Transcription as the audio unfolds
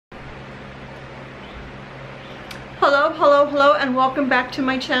Hello, hello, hello, and welcome back to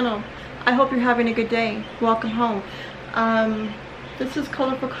my channel. I hope you're having a good day. Welcome home. This is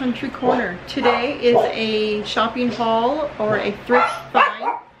Colorful Country Corner. Today is a shopping haul or a thrift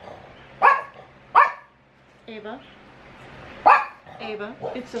find. Ava,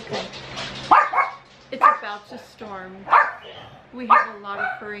 it's okay. It's about to storm. We have a lot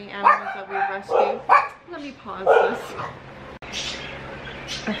of furry animals that we rescued. Let me pause this.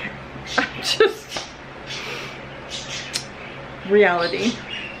 Okay, reality.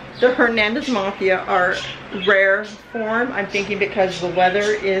 The Hernandez Mafia are rare form. I'm thinking because the weather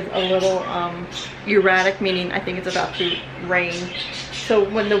is a little erratic, meaning I think it's about to rain. So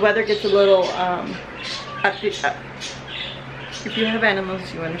when the weather gets a little if you have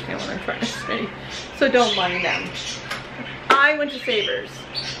animals, you understand what I'm trying to say. So don't mind them. I went to Savers.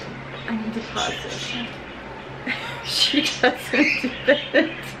 I need to pause this. She doesn't do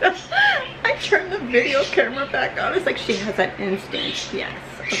it. I turned the video camera back on. It's like she has that instinct. Yes,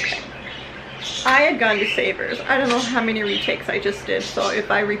 okay. I had gone to Savers. I don't know how many retakes I just did. So if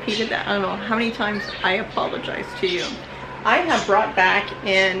I repeated that, I don't know how many times. I apologize to you. I have brought back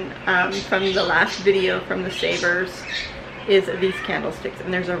in from the last video from the Savers is these candlesticks,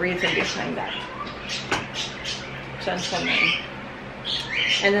 and there's a reason behind that. Gentlemen.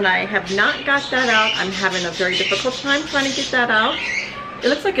 And then I have not got that out. I'm having a very difficult time trying to get that out. It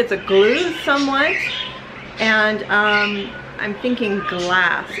looks like it's a glue somewhat, and I'm thinking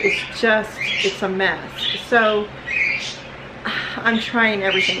glass. It's a mess. So I'm trying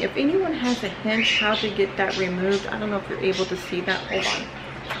everything. If anyone has a hint how to get that removed, I don't know if you're able to see that. Hold on.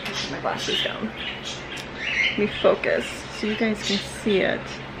 I'll put my glasses down. Let me focus so you guys can see it.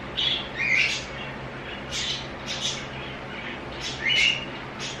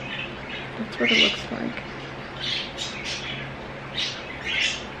 That's what it looks like.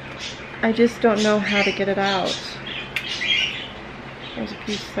 I just don't know how to get it out. There's a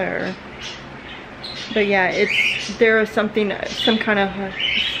piece there. But yeah, there is some kind of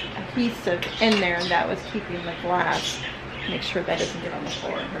adhesive in there that was keeping the glass. Make sure that doesn't get on the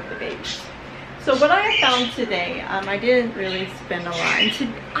floor and hurt the babies. So what I have found today, I didn't really spend a lot.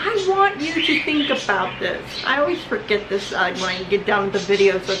 And I want you to think about this. I always forget this when I get down to the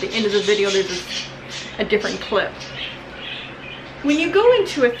video. So at the end of the video, there's a different clip. When you go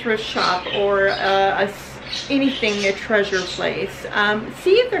into a thrift shop or anything, a treasure place,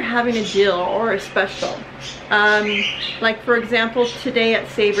 see if they're having a deal or a special. Like for example, today at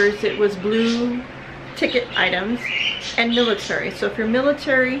Savers, it was blue ticket items and military. So if you're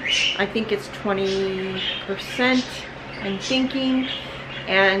military, I think it's 20%, I'm thinking,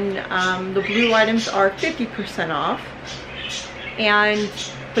 and the blue items are 50% off,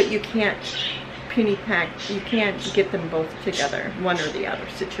 but you can't penny pack, you can't get them both together, one or the other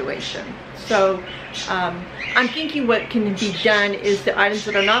situation. So I'm thinking what can be done is the items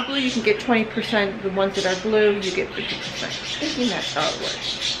that are not blue, you can get 20%, the ones that are blue, you get 50%. Thinking that's how it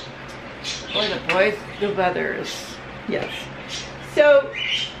works. Boy, the boys, the weathers. Yes. So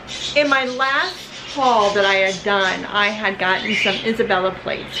in my last haul that I had done, I had gotten some Isabella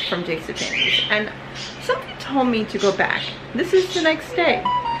plates from JCPenney's, and something told me to go back. This is the next day.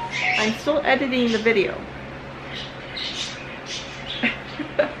 I'm still editing the video.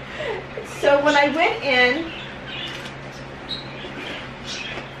 So when I went in,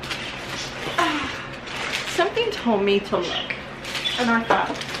 something told me to look, and I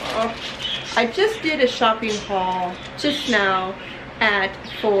thought, oh, I just did a shopping haul just now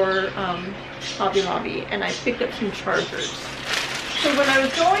for Hobby Lobby, and I picked up some chargers. So when I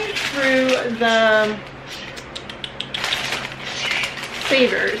was going through the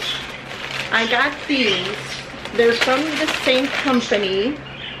Savers, I got these. They're from the same company.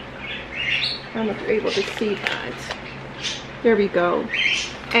 I don't know if you're able to see that. There we go.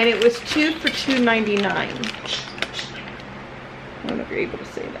 And it was 2 for $2.99. I don't know if you're able to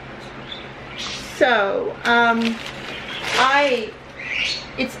see that. So,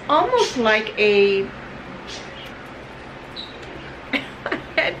 it's almost like I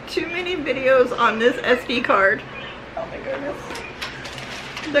had too many videos on this SD card. Oh my goodness.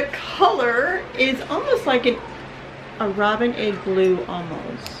 The color is almost like a robin egg blue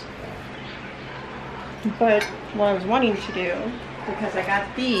almost. But what I was wanting to do, because I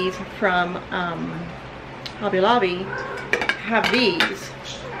got these from Hobby Lobby, have these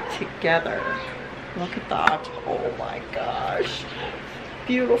together. Look at that. Oh my gosh.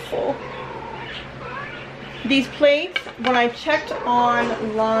 Beautiful. These plates, when I checked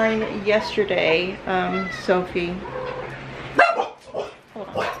online yesterday, Sophie. Hold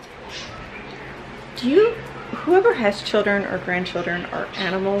on. Do you whoever has children or grandchildren or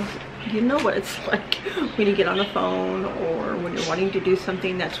animals, you know what it's like when you get on the phone or when you're wanting to do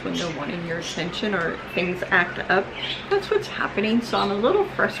something. That's when they're wanting your attention or things act up. That's what's happening. So I'm a little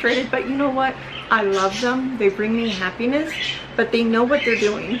frustrated, but you know what? I love them. They bring me happiness, but they know what they're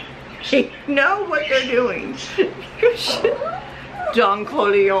doing. They know what they're doing. Don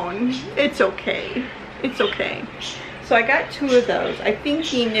Corleone. It's okay. It's okay. So I got 2 of those. I'm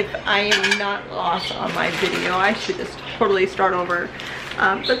thinking if I am not lost on my video, I should just totally start over.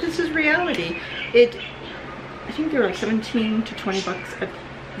 But this is reality. I think they're like 17 to 20 bucks a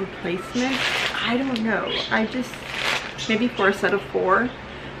replacement. I don't know. Maybe for a set of 4.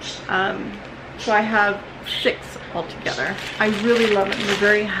 So I have 6 altogether. I really love them. They're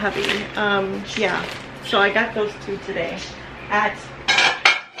very heavy. Yeah. So I got those 2 today at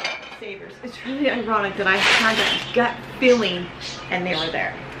Savers. It's really ironic that I had that gut feeling and they were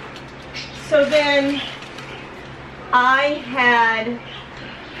there. So then I had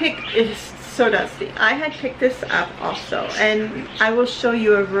picked, it is so dusty. I had picked this up also, and I will show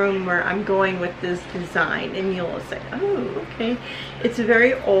you a room where I'm going with this design and you'll say, oh, okay. It's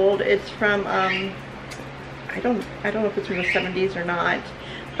very old. It's from I don't know if it's from the 70s or not,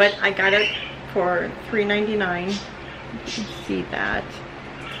 but I got it for $3.99. You can see that.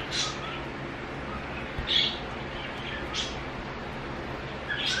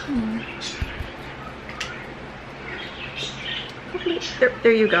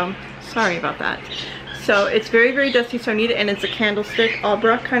 There you go. Sorry about that. So it's very, very dusty, so I need it, and it's a candlestick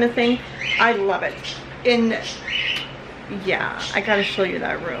opera kind of thing. I love it. Yeah, I gotta show you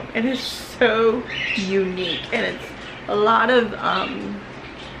that room. It is so unique, and it's a lot of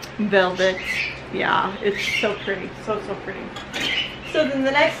velvet. Yeah, it's so pretty. So pretty. So then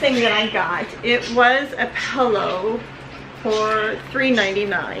the next thing that I got, it was a pillow for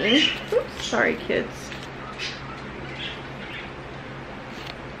 $3.99. Oops, sorry kids.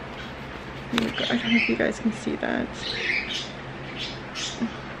 I don't know if you guys can see that.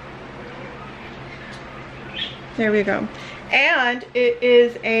 There we go. And it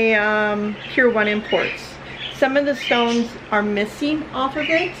is a Pure One Imports. Some of the stones are missing off of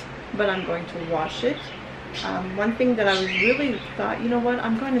it, but I'm going to wash it. One thing that I really thought, you know what,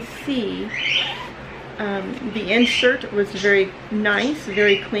 I'm going to see. The insert was very nice,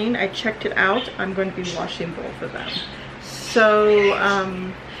 very clean. I checked it out. I'm going to be washing both of them. So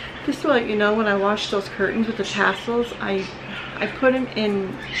just to let you know, when I wash those curtains with the tassels, I put them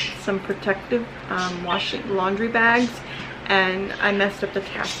in some protective laundry bags, and I messed up the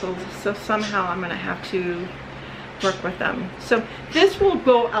tassels. So somehow I'm going to have to work with them. So this will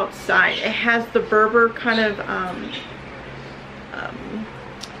go outside. It has the Berber kind of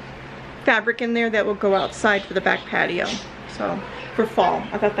fabric in there that will go outside for the back patio. So for fall,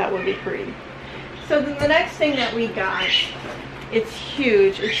 I thought that would be pretty. So then the next thing that we got, it's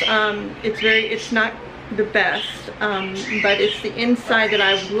huge. It's not the best, but it's the inside that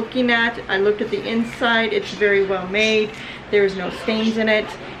I was looking at. I looked at the inside. It's very well made. There's no stains in it.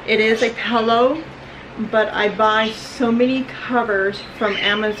 It is a pillow, but I buy so many covers from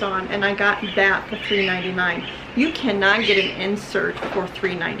Amazon, and I got that for $3.99. You cannot get an insert for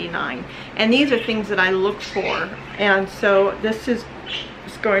 $3.99, and these are things that I look for, and so this is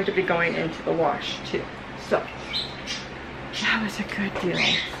going to be going into the wash too. So that was a good deal,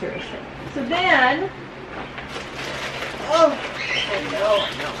 seriously. So then, oh, I know.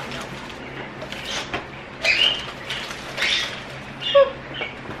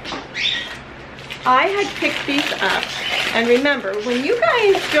 I had picked these up, and remember, when you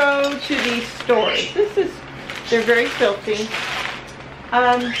guys go to these stores, they're very filthy.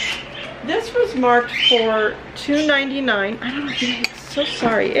 This was marked for $2.99. I don't know, I'm so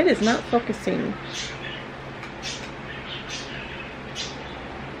sorry, it is not focusing.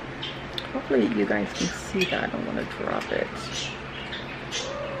 Hopefully you guys can see that. I don't want to drop it.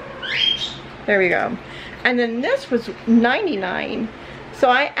 There we go. And then this was $99. So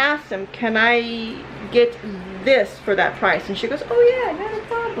I asked him, can I get this for that price? And she goes, oh yeah, not a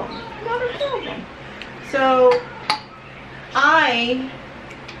problem. Not a problem. So I'm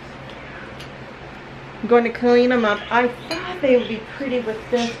going to clean them up. I thought they would be pretty with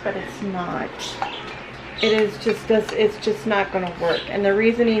this, but it's not. It's just not going to work. And the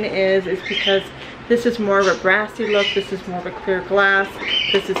reasoning is because this is more of a brassy look. This is more of a clear glass.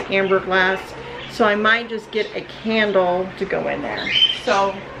 This is amber glass. So I might just get a candle to go in there.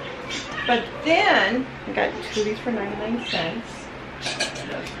 So, but then I got 2 of these for 99 cents.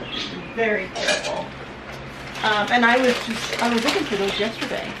 Very beautiful. And I was looking for those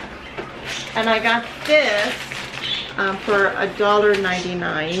yesterday. And I got this for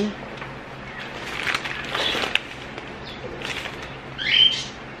 $1.99.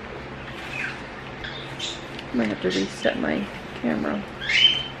 might have to reset my camera.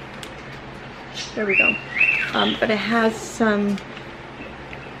 There we go. But it has some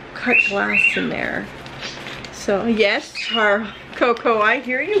cut glass in there. So yes, Coco, I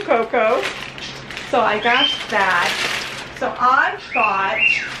hear you, Coco. So I got that. So I thought,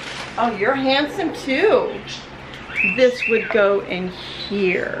 oh, you're handsome too. This would go in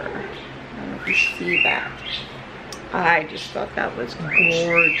here. I don't know if you see that. I just thought that was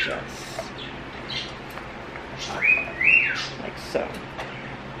gorgeous. Like so.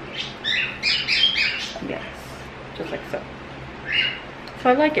 Yes, just like so. So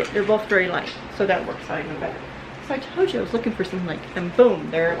I like it. They're both very light, so that works out even better. So I told you I was looking for something like, and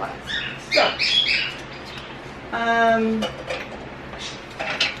boom, there it was. So,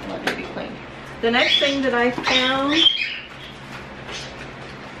 let me be clean. The next thing that I found,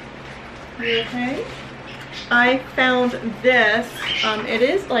 you okay? I found this. It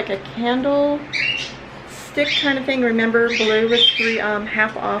is like a candle stick kind of thing. Remember, blue was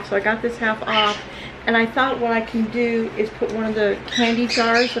half off, so I got this half off. And I thought what I can do is put one of the candy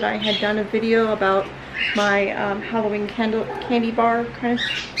jars that I had done a video about my Halloween candy bar, kind of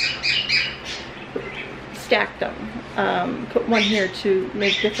stack them. Put one here to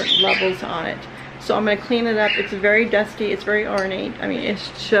make different levels on it. So I'm going to clean it up. It's very dusty. It's very ornate. I mean, it's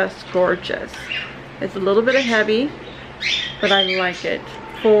just gorgeous. It's a little bit heavy, but I like it.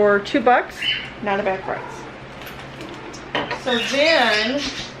 For $2, not a bad price. So then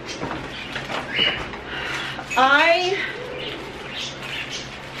I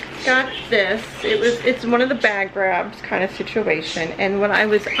got this. It's one of the bag grabs kind of situation, and what I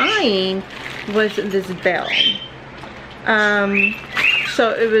was eyeing was this bell.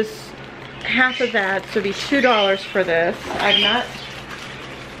 So it was half of that, so it'd be $2 for this.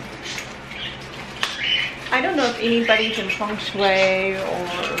 I don't know if anybody's in feng shui or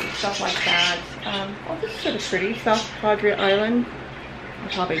stuff like that. Oh, this is sort of pretty. South Padre Island. I'll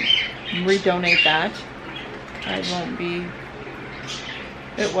probably redonate that. I won't be.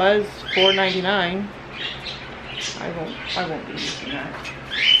 It was $4.99. I won't be using that.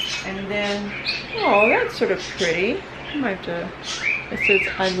 And then, oh, that's sort of pretty. I might have to. It says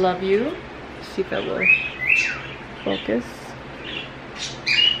 "I love you." Let's see if that will focus.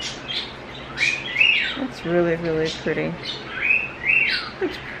 That's really, really pretty.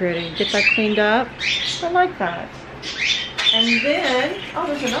 That's pretty. Get that cleaned up. I like that. And then, oh,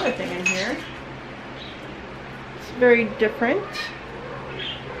 there's another thing in here. It's very different.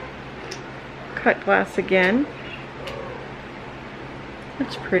 Cut glass again.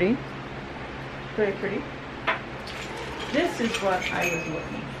 That's pretty. Very pretty. This is what I was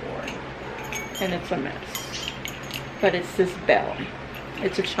looking for. And it's a mess. But it's this bell.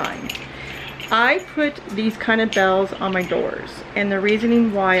 It's a chime. I put these kind of bells on my doors, and the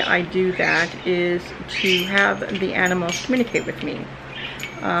reasoning why I do that is to have the animals communicate with me.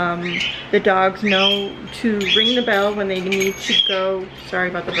 The dogs know to ring the bell when they need to go, sorry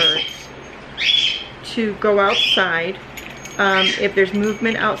about the birds, to go outside. If there's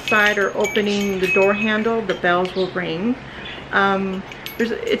movement outside or opening the door handle, the bells will ring.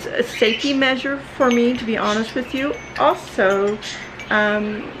 It's a safety measure for me, to be honest with you. Also,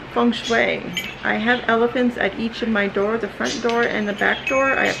 feng shui. I have elephants at each of my doors, the front door and the back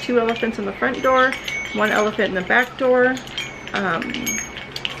door. I have 2 elephants in the front door, 1 elephant in the back door,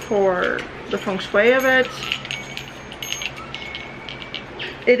 for the feng shui of it.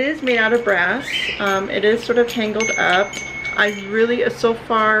 It is made out of brass. It is sort of tangled up. I really, so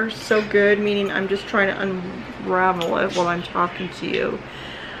far, so good, meaning I'm just trying to unravel it while I'm talking to you.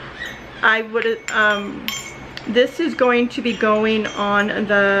 I would, this is going to be going on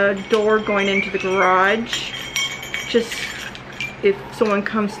the door going into the garage. Just if someone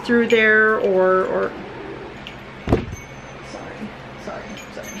comes through there or sorry,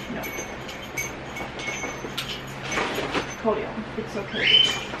 no. Codio, it's okay.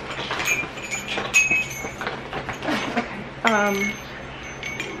 Okay.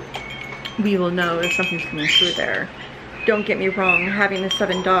 We will know if something's coming through there. Don't get me wrong, having the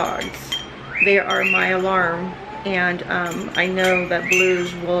 7 dogs, they are my alarm, and I know that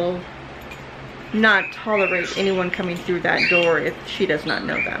Blues will not tolerate anyone coming through that door if she does not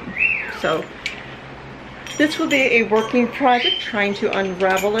know them. So this will be a working project, trying to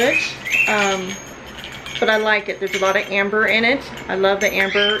unravel it, but I like it. There's a lot of amber in it. I love the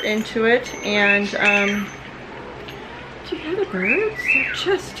amber into it. And do you hear the birds? They're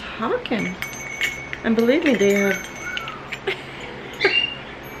just talking, and believe me, they have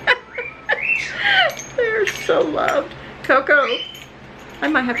they're so loved. Coco, I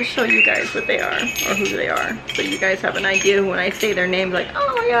might have to show you guys what they are, or who they are, so you guys have an idea when I say their name, like,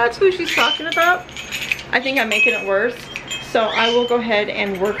 oh yeah, that's who she's talking about. I think I'm making it worse. So I will go ahead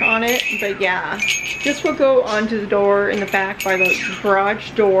and work on it. But yeah, this will go onto the door in the back by the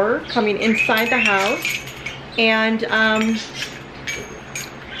garage door coming inside the house. And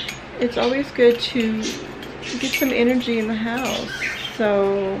it's always good to get some energy in the house.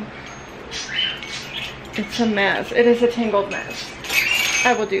 So it's a mess. It is a tangled mess.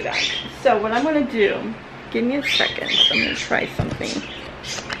 I will do that. So what I'm gonna do, give me a second. I'm gonna try something.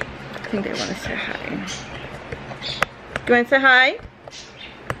 I think they wanna say hi. Do you wanna say hi?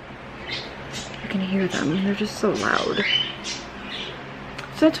 I can hear them. They're just so loud.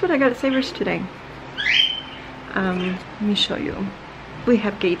 So that's what I got at Savers today. Let me show you. We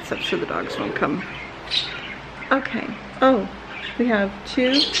have gates up so the dogs won't come. Okay. Oh, we have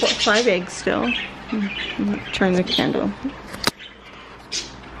 5 eggs still. Turn the candle.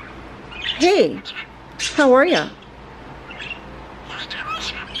 Hey, how are ya?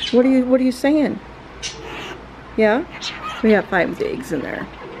 What are you saying? Yeah? We have 5 eggs in there.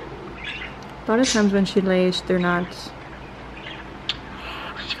 A lot of times when she lays, they're not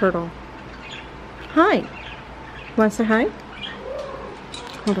fertile. Hi. You want to say hi?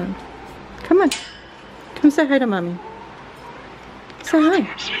 Hold on. Come on. Come say hi to mommy. Say hi.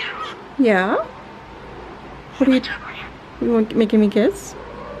 Yeah? What are you want me to give me a kiss?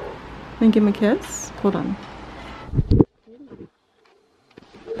 Want to give me a kiss? Hold on.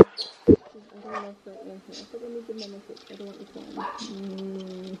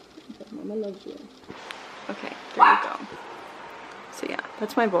 Mama loves you. Okay, there you go. So yeah,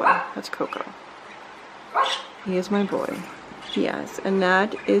 that's my boy. That's Coco. He is my boy. Yes, and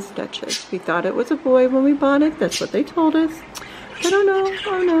that is Duchess. We thought it was a boy when we bought it. That's what they told us. I don't know.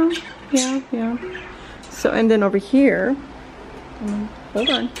 Oh no. Yeah. So, and then over here, hold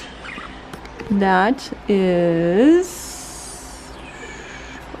on. That is,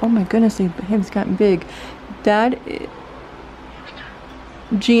 oh my goodness, his gotten big. That is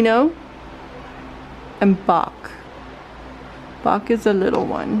Gino and Bach. Bach is a little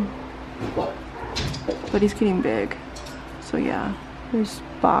one, but he's getting big. So yeah, there's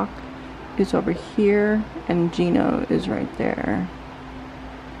Bach is over here and Gino is right there.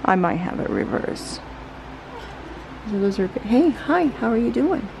 I might have it reverse. So those are big. Hey, hi, how are you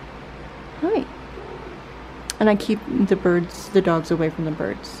doing? Hi. And I keep the dogs away from the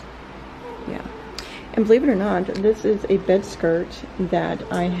birds. Yeah. And believe it or not, this is a bed skirt that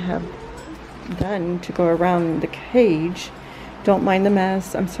I have done to go around the cage. Don't mind the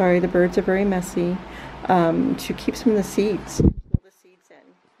mess. I'm sorry, the birds are very messy. To keep some of the seeds. Pull the seeds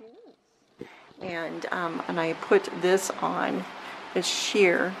in. Yes. And I put this on as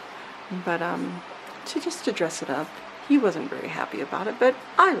sheer, but to dress it up. He wasn't very happy about it, but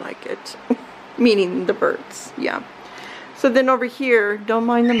I like it. Meaning the birds, yeah. So then over here, don't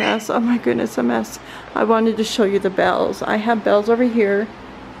mind the mess. Oh my goodness, a mess. I wanted to show you the bells. I have bells over here.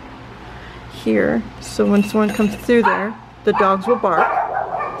 So when someone comes through there, the dogs will bark.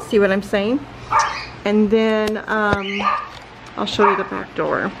 See what I'm saying? And then I'll show you the back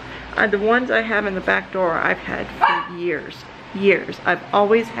door. The ones I have in the back door, I've had for years. I've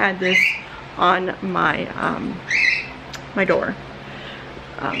always had this on my my door.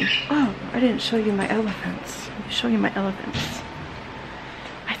 Oh, I didn't show you my elephants. Let me show you my elephants.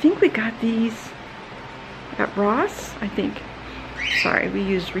 I think we got these at Ross, I think. Sorry, we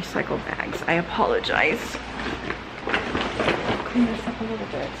used recycled bags. I apologize. Clean this up a little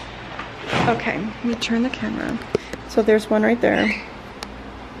bit. Okay, let me turn the camera. So there's one right there.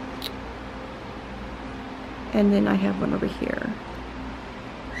 And then I have one over here.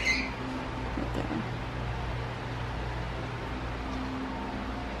 Right there.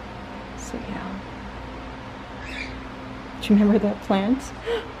 So yeah. Do you remember that plant?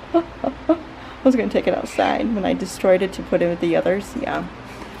 I was going to take it outside when I destroyed it to put it with the others. Yeah.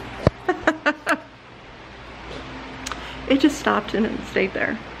 It just stopped and it stayed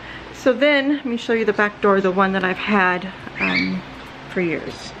there. So then, let me show you the back door, the one that I've had for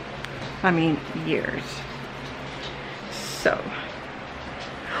years. I mean, years. So,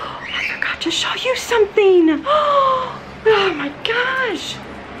 I forgot to show you something. Oh my gosh.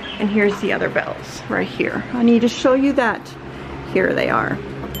 And here's the other bells right here. I need to show you that. Here they are.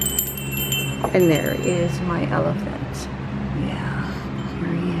 And there is my elephant. Yeah,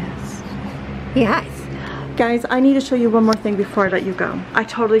 here he is. Yes. Guys, I need to show you one more thing before I let you go. I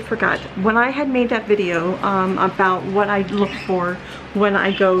totally forgot. When I had made that video about what I look for when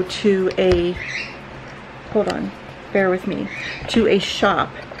I go to a, hold on, bear with me, to a shop,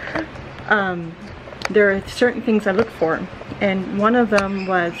 there are certain things I look for. And one of them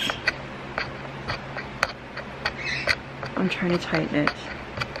was, I'm trying to tighten it.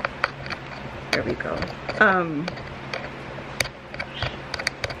 There we go.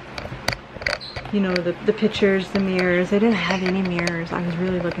 You know, the pictures, the mirrors. I didn't have any mirrors. I was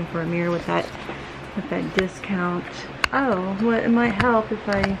really looking for a mirror with that discount. Oh, what, it might help if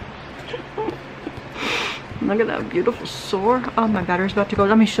I look at that beautiful sword. Oh, my battery's about to go.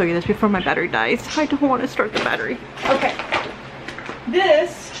 Let me show you this before my battery dies. I don't want to start the battery. Okay.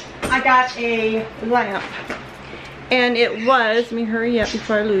 This, I got a lamp. And it was, let me hurry up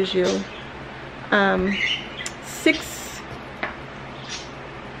before I lose you.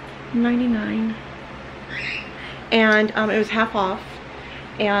 $6.99. And it was half off.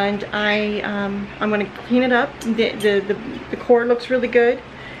 And I'm gonna clean it up. The cord looks really good.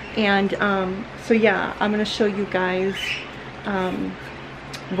 And so yeah, I'm gonna show you guys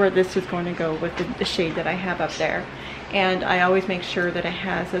where this is going to go with the shade that I have up there. And I always make sure that it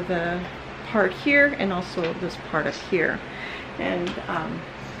has the part here and also this part up here. And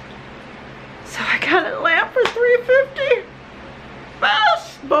so I got a lamp for $3.50.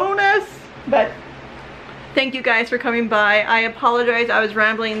 Bonus. But thank you guys for coming by. I apologize, I was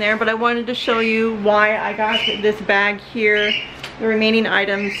rambling there, but I wanted to show you why I got this bag here. The remaining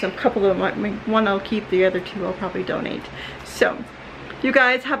items, a couple of them, one I'll keep, the other two I'll probably donate. So you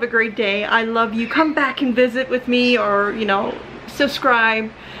guys have a great day. I love you. Come back and visit with me, or you know,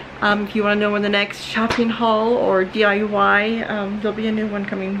 subscribe if you want to know when the next shopping haul or DIY. There'll be a new one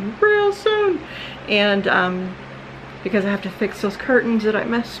coming real soon. And because I have to fix those curtains that I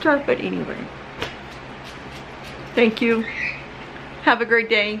messed up. But anyway, thank you. Have a great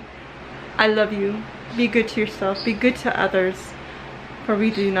day. I love you. Be good to yourself. Be good to others. For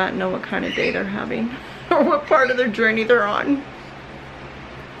we do not know what kind of day they're having or what part of their journey they're on.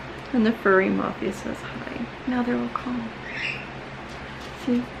 And the furry mafia says hi. Now they're all calm.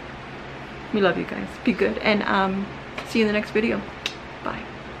 See? We love you guys. Be good. And see you in the next video. Bye.